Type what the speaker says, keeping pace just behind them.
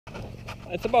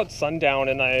It's about sundown,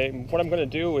 and what I'm going to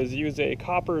do is use a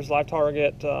Koppers live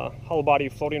target hollow body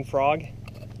floating frog.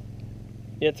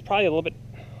 It's probably a little bit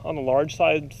on the large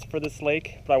side for this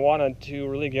lake, but I wanted to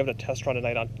really give it a test run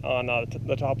tonight on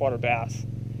the topwater bass.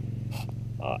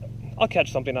 I'll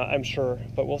catch something, I'm sure,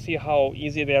 but we'll see how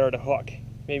easy they are to hook.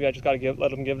 Maybe I just got to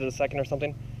let them give it a second or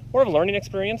something. More of a learning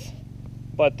experience,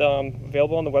 but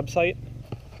available on the website.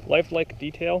 Lifelike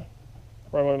Detail.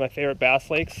 We're on one of my favorite bass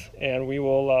lakes, and we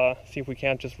will see if we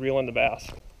can't just reel in the bass.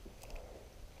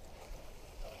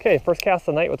 Okay, first cast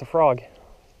of the night with the frog.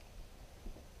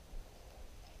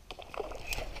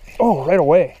 Oh, right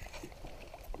away.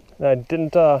 I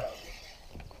didn't,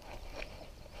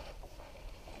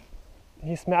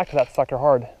 he smacked that sucker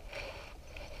hard.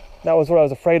 That was what I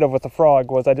was afraid of with the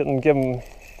frog, was I didn't give him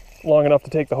long enough to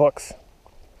take the hooks.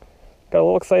 Got a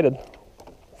little excited.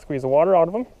 Squeeze the water out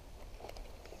of him.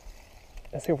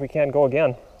 Let's see if we can't go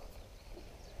again.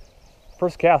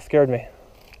 First cast scared me.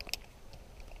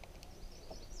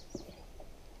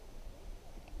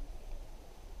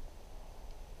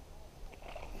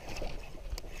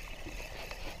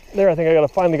 There, I think I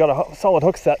finally got a solid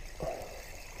hook set.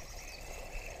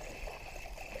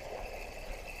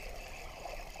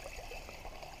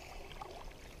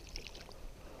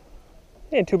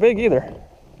 He ain't too big either.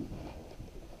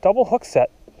 Double hook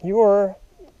set. You were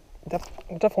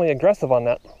definitely aggressive on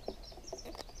that.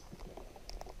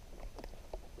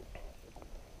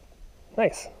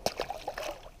 Nice.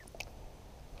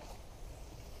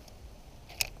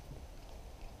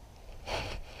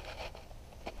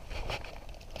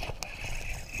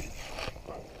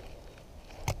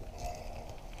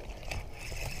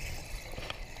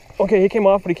 Okay, he came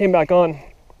off, but he came back on.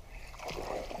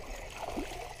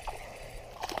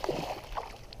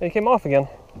 And he came off again.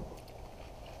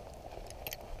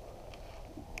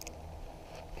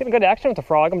 Getting good action with the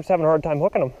frog, I'm just having a hard time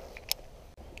hooking him.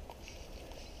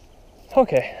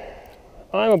 Okay,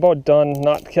 I'm about done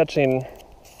not catching...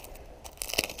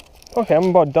 Okay, I'm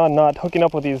about done not hooking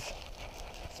up with these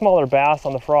smaller bass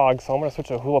on the frog, so I'm going to switch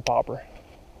to a hula popper.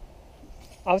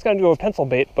 I was going to do a pencil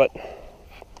bait, but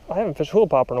I haven't fished hula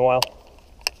popper in a while.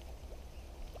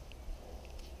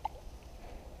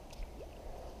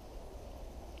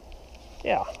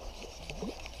 Yeah.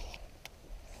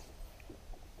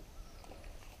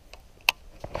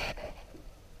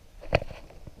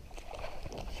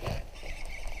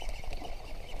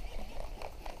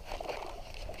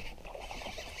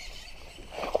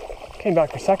 Came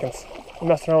back for seconds. I'm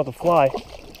messing around with the fly.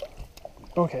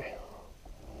 Okay.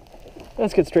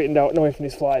 Let's get straightened out and away from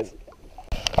these flies.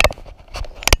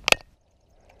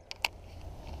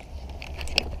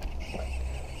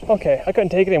 Okay, I couldn't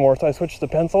take it anymore, so I switched to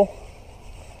pencil.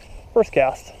 First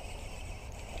cast.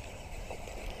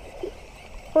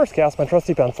 First cast, my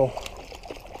trusty pencil.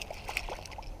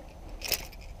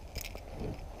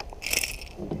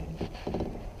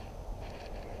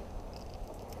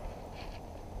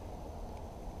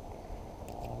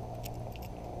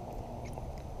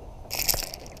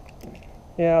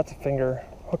 Yeah, it's a finger.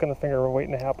 Hook in the finger, we're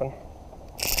waiting to happen.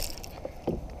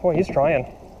 Boy, he's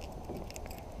trying.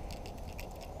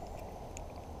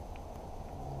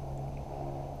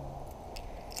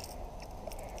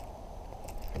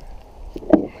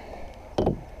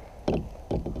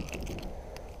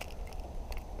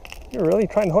 You're really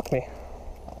trying to hook me.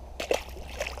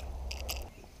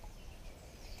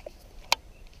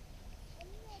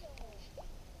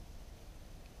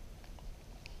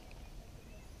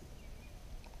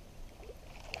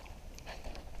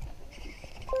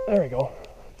 There we go.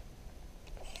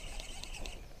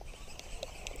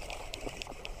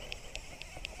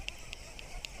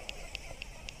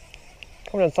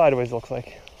 Coming in sideways, looks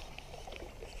like.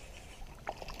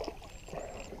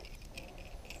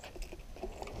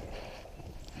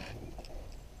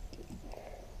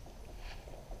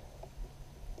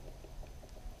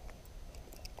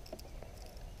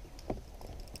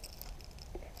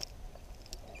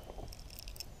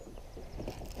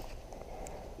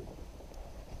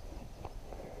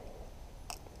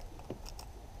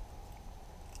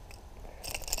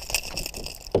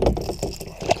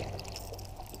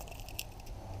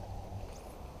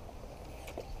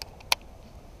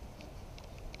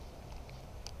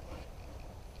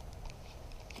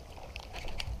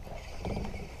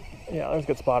 Yeah, there's a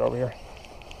good spot over here.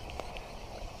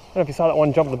 I don't know if you saw that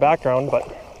one jump in the background, but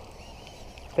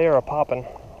they are a poppin'.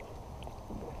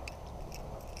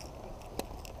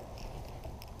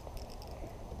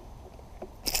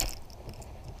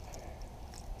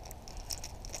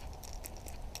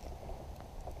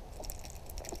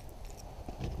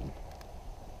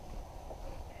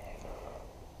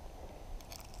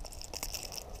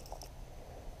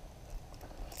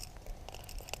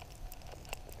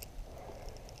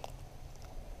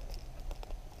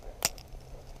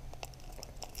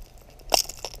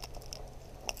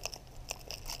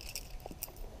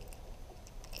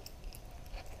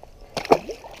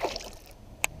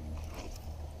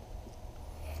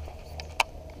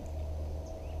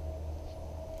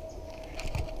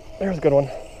 There's a good one.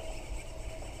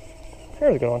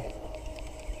 There's a good one.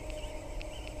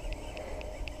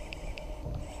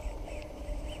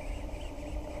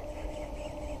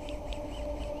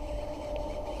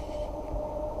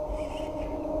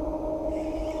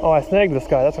 Oh, I snagged this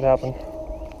guy, that's what happened.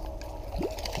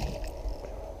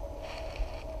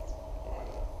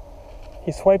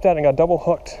 He swiped at it and got double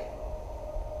hooked.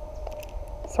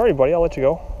 Sorry, buddy, I'll let you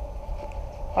go.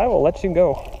 I will let you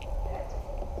go.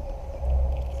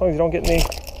 As long as you don't get me.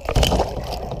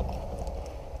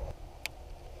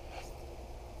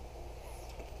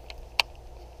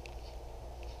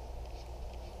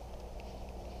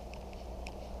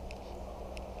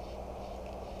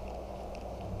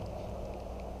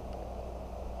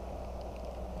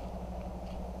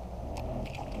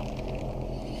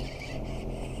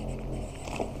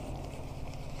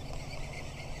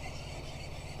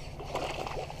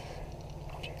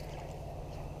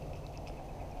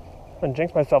 I'm gonna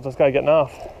jinx myself, this guy getting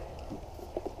off.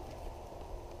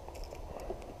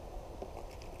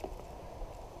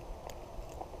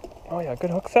 Oh yeah,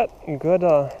 good hook set and good,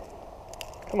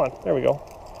 come on, there we go.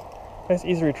 Nice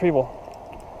easy retrieval.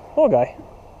 Little guy.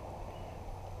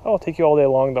 I will take you all day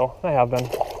long though, I have been.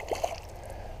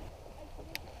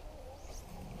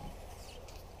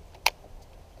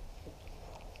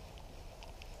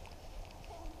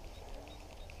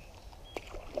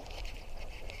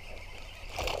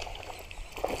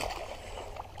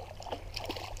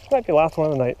 Might be the last one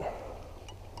of the night.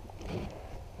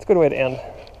 It's a good way to end.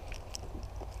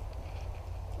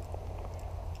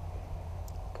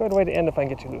 Good way to end if I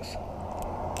can get you loose.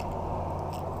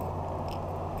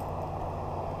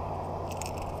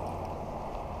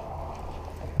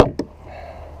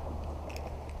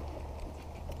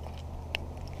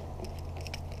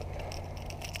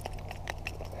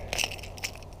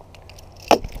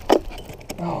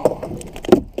 Oh.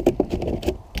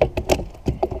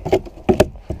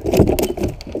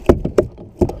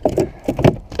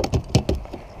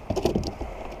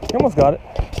 You almost got it.